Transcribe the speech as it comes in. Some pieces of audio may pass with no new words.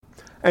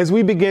As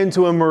we begin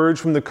to emerge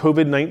from the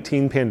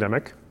COVID-19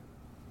 pandemic,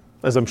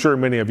 as I'm sure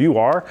many of you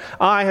are,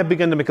 I have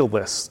begun to make a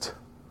list.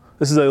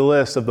 This is a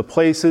list of the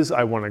places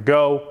I want to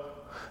go,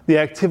 the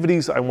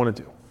activities I want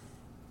to do,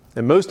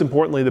 and most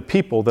importantly, the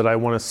people that I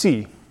want to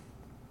see.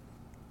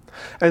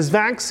 As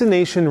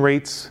vaccination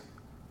rates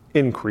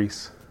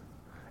increase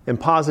and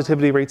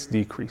positivity rates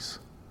decrease,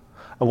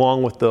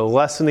 along with the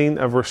lessening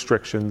of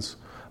restrictions,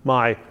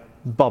 my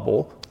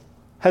bubble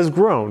has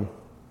grown.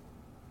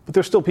 But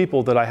there's still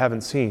people that I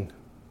haven't seen,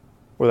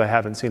 or that I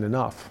haven't seen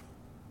enough.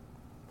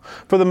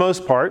 For the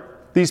most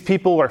part, these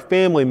people are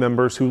family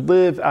members who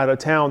live out of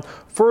town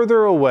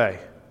further away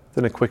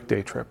than a quick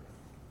day trip.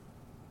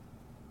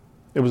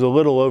 It was a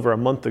little over a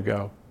month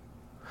ago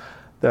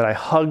that I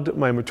hugged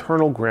my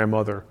maternal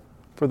grandmother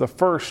for the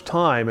first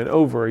time in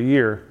over a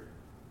year.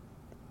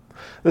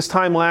 This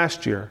time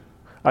last year,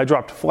 I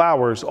dropped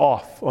flowers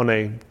off on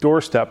a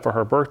doorstep for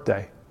her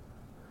birthday.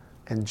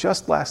 And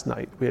just last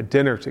night, we had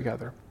dinner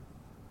together.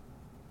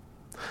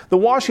 The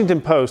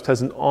Washington Post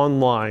has an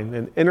online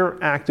and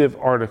interactive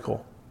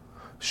article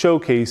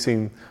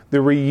showcasing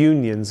the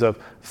reunions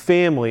of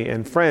family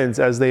and friends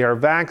as they are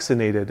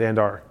vaccinated and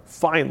are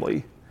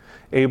finally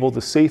able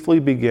to safely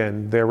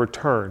begin their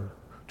return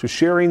to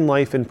sharing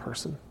life in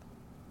person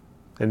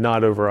and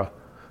not over a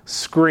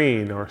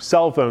screen or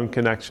cell phone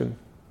connection.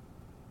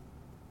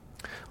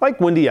 Like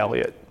Wendy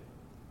Elliott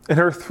and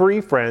her 3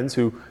 friends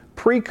who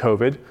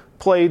pre-COVID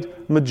played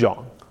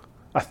Mahjong,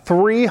 a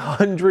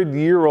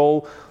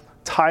 300-year-old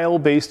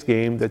tile-based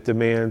game that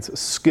demands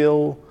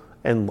skill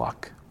and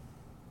luck.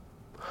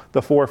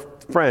 The 4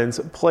 friends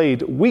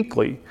played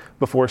weekly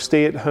before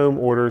stay-at-home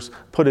orders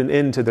put an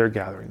end to their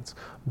gatherings,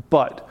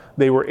 but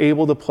they were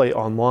able to play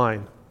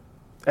online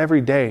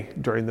every day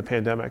during the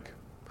pandemic,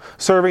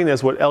 serving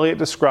as what Elliott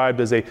described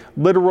as a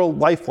literal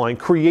lifeline,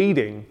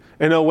 creating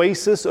an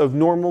oasis of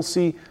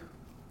normalcy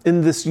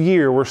in this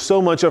year where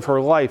so much of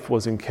her life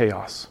was in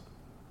chaos.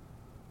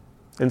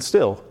 And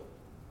still,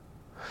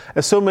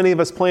 as so many of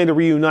us plan to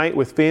reunite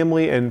with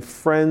family and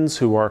friends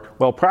who are,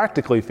 well,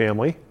 practically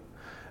family,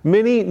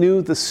 many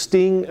knew the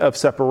sting of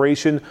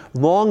separation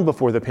long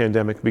before the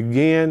pandemic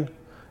began,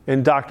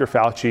 and Dr.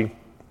 Fauci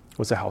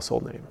was a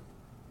household name.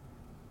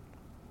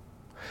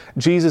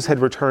 Jesus had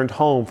returned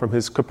home from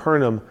his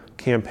Capernaum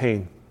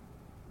campaign.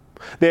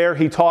 There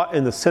he taught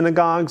in the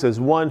synagogues as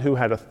one who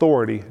had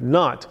authority,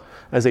 not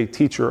as a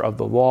teacher of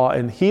the law,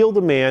 and healed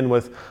a man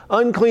with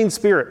unclean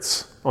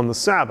spirits on the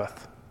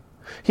Sabbath.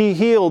 He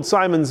healed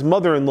Simon's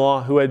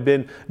mother-in-law who had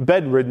been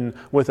bedridden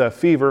with a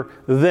fever.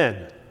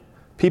 Then,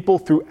 people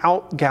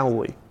throughout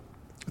Galilee,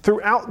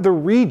 throughout the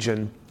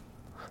region,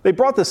 they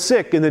brought the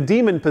sick and the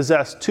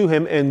demon-possessed to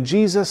him, and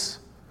Jesus,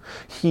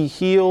 he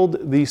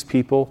healed these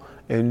people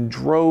and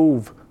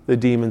drove the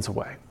demons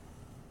away.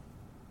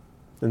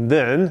 And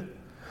then,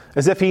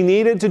 as if he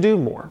needed to do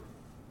more,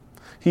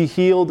 he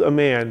healed a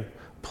man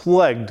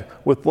plagued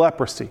with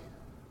leprosy,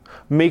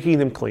 making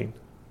him clean.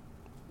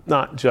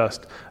 Not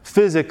just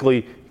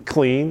physically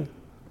clean,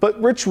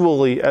 but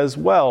ritually as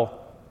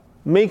well,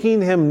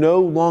 making him no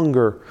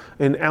longer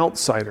an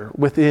outsider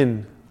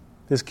within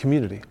his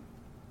community.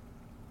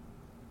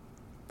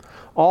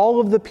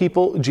 All of the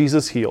people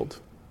Jesus healed,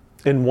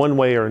 in one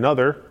way or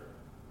another,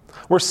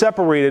 were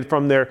separated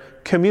from their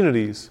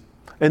communities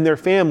and their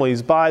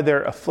families by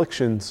their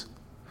afflictions.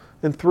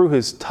 And through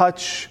his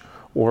touch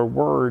or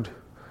word,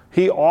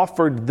 he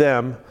offered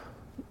them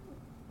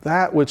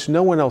that which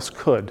no one else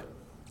could.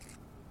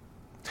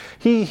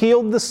 He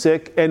healed the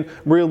sick and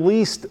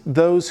released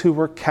those who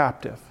were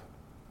captive.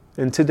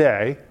 And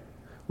today,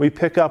 we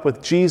pick up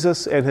with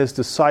Jesus and his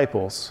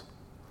disciples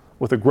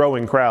with a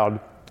growing crowd.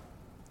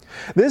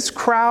 This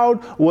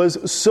crowd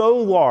was so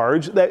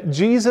large that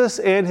Jesus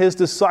and his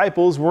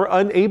disciples were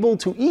unable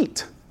to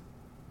eat.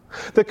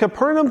 The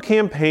Capernaum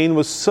campaign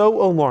was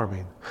so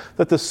alarming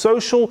that the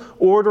social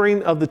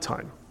ordering of the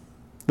time,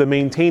 the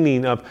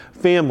maintaining of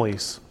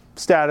families,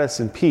 status,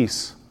 and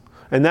peace,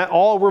 and that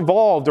all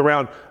revolved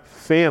around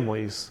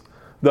families,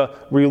 the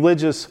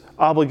religious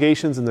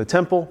obligations in the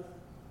temple,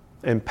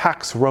 and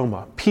Pax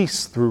Roma,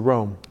 peace through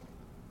Rome.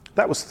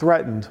 That was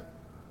threatened.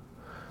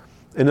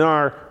 In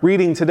our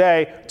reading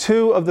today,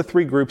 2 of the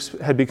 3 groups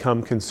had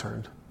become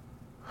concerned.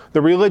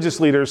 The religious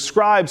leaders,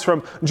 scribes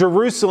from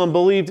Jerusalem,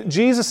 believed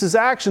Jesus'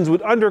 actions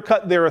would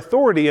undercut their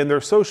authority and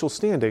their social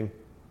standing.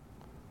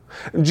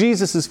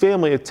 Jesus'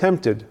 family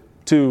attempted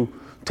to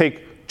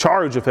take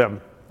charge of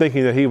him,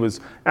 thinking that he was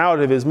out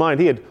of his mind.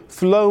 He had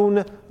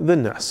flown the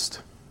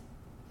nest.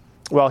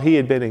 While he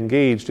had been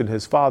engaged in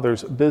his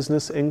father's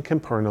business in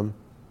Capernaum,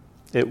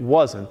 it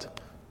wasn't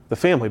the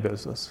family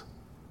business.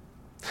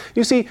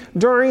 You see,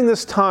 during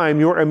this time,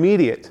 your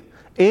immediate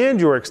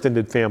and your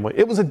extended family,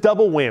 it was a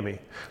double whammy,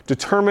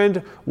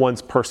 determined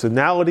one's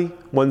personality,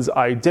 one's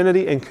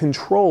identity, and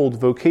controlled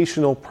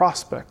vocational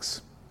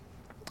prospects,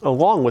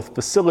 along with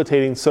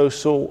facilitating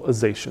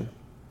socialization.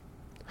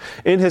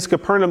 In his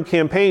Capernaum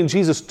campaign,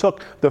 Jesus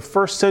took the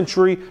first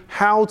century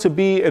How to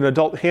Be an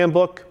Adult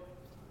handbook,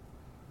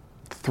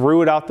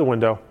 threw it out the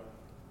window.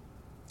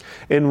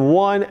 In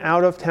one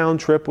out-of-town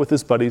trip with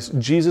his buddies,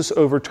 Jesus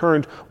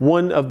overturned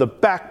one of the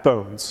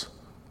backbones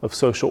of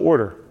social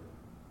order.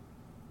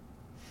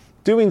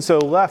 Doing so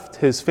left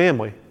his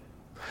family,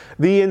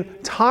 the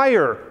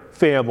entire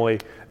family,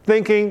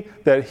 thinking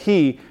that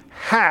he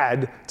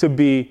had to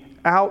be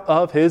out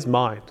of his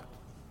mind.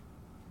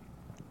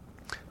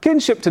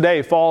 Kinship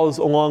today falls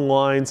along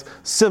lines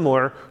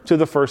similar to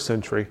the first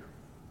century.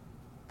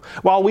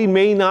 While we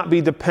may not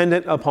be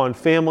dependent upon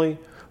family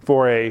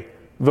for a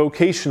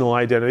vocational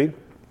identity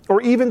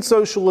or even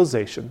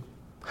socialization,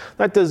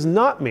 that does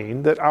not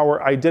mean that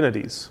our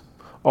identities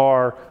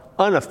are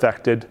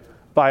unaffected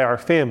by our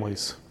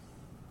families.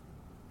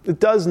 It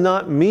does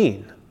not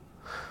mean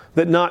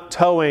that not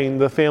towing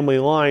the family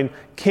line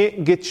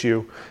can't get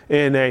you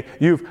in a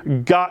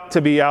 "you've got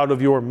to be out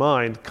of your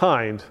mind"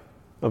 kind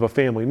of a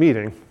family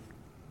meeting.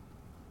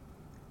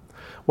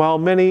 While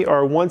many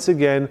are once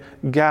again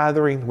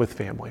gathering with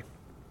family,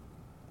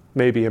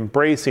 maybe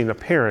embracing a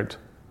parent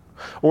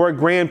or a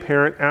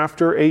grandparent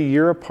after a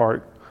year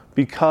apart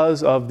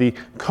because of the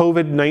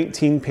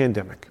COVID-19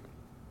 pandemic,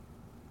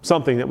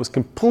 something that was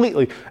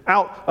completely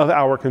out of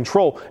our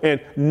control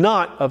and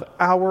not of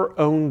our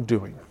own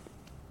doing.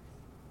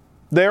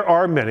 There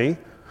are many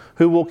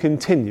who will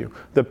continue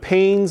the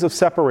pains of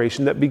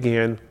separation that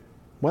began,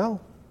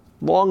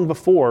 long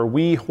before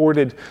we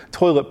hoarded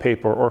toilet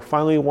paper or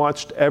finally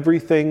watched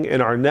everything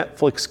in our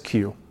Netflix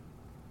queue.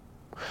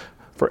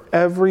 For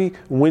every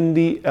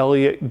Wendy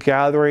Elliott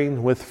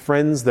gathering with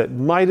friends that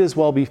might as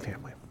well be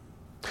family,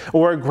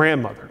 or a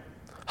grandmother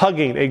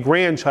hugging a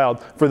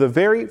grandchild for the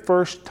very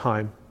first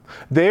time,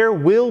 there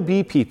will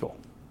be people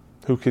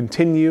who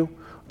continue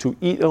to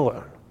eat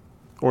alone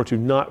or to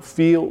not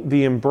feel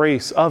the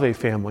embrace of a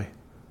family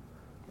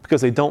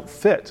because they don't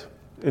fit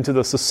into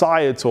the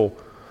societal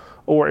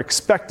or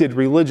expected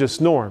religious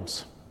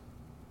norms,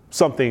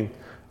 something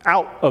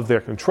out of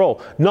their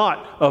control,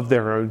 not of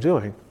their own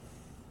doing.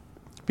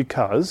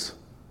 Because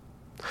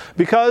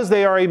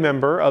they are a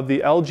member of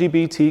the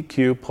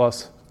LGBTQ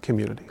plus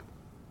community.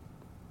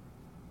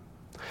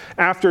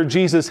 After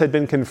Jesus had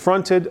been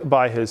confronted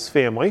by his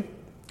family,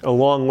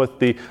 along with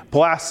the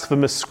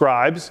blasphemous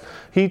scribes,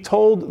 he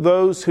told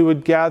those who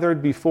had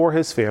gathered before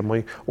his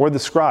family, or the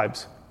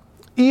scribes,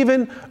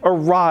 even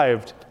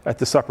arrived at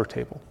the supper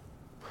table,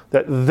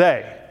 that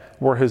they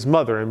were his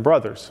mother and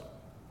brothers.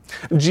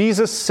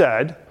 Jesus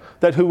said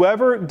that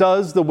whoever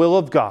does the will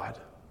of God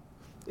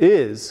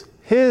is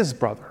his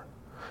brother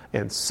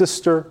and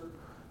sister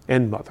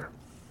and mother.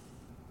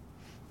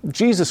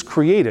 Jesus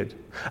created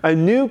a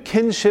new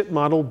kinship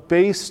model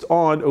based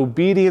on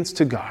obedience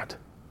to God,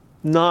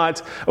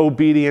 not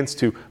obedience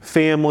to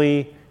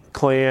family,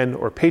 clan,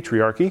 or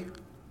patriarchy.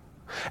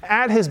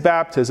 At his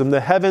baptism, the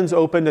heavens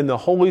opened and the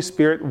Holy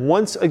Spirit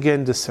once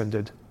again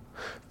descended,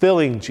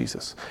 filling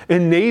Jesus,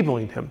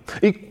 enabling him,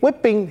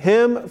 equipping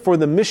him for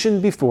the mission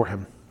before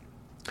him.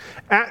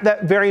 At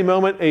that very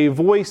moment, a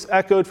voice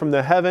echoed from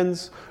the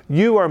heavens,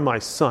 "You are my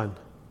Son,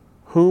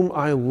 whom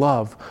I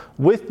love.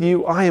 With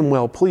you I am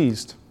well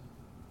pleased."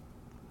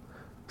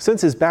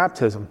 Since his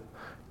baptism,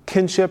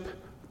 kinship,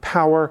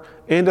 power,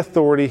 and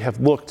authority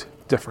have looked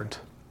different.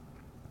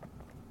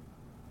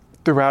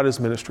 Throughout his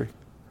ministry,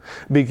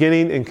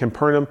 beginning in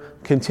Capernaum,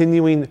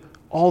 continuing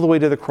all the way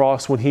to the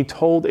cross when he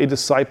told a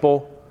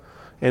disciple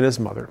and his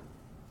mother,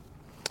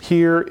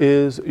 "Here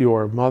is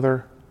your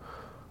mother.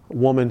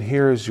 Woman,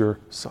 here is your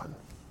son."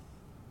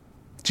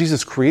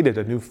 Jesus created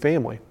a new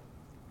family.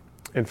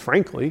 And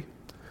frankly,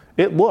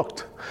 it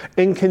looked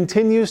and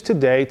continues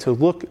today to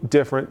look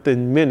different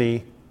than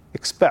many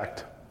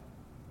expect.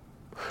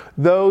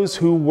 Those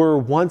who were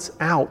once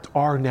out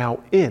are now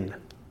in.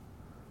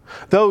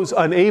 Those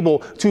unable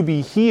to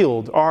be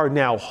healed are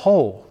now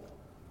whole.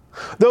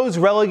 Those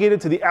relegated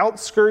to the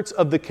outskirts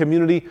of the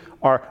community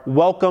are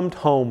welcomed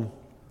home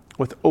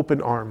with open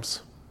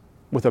arms,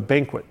 with a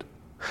banquet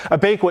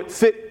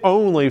fit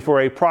only for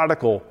a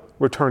prodigal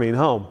returning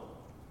home.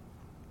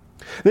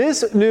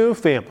 This new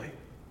family,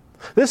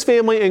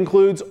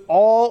 includes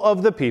all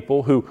of the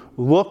people who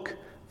look,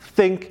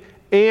 think,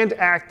 and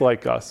act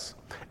like us,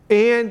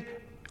 and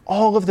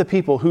all of the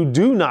people who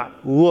do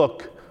not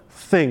look,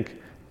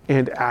 think,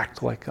 and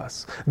act like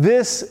us.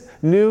 This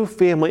new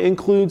family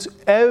includes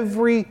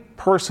every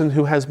person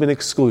who has been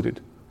excluded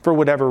for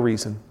whatever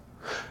reason,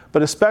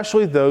 but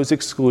especially those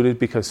excluded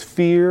because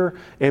fear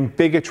and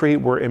bigotry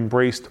were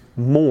embraced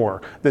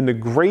more than the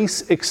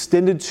grace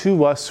extended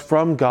to us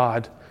from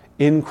God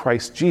in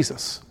Christ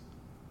Jesus.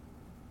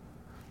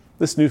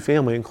 This new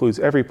family includes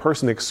every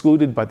person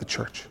excluded by the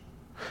church,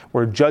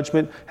 where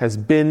judgment has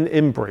been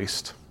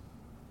embraced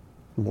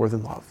more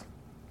than love.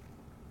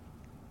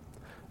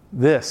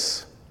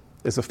 This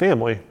is a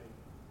family.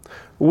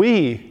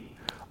 We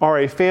are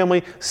a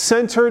family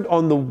centered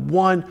on the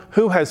one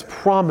who has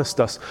promised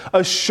us,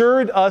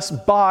 assured us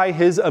by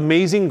his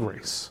amazing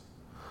grace,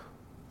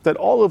 that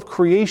all of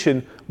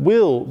creation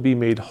will be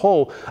made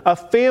whole. A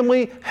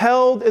family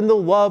held in the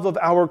love of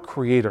our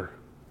Creator.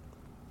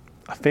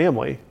 A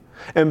family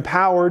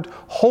empowered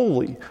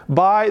wholly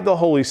by the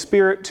Holy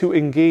Spirit to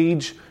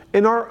engage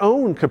in our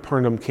own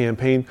Capernaum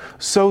campaign,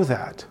 so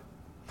that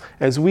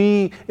as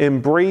we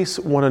embrace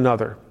one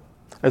another,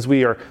 as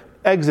we are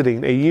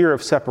exiting a year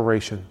of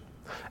separation,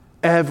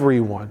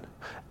 everyone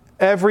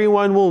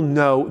will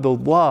know the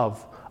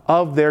love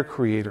of their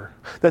Creator,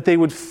 that they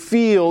would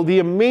feel the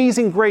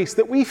amazing grace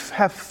that we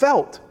have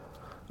felt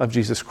of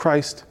Jesus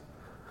Christ,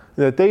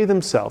 and that they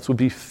themselves would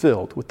be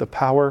filled with the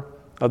power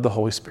of the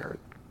Holy Spirit.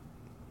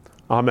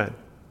 Amen.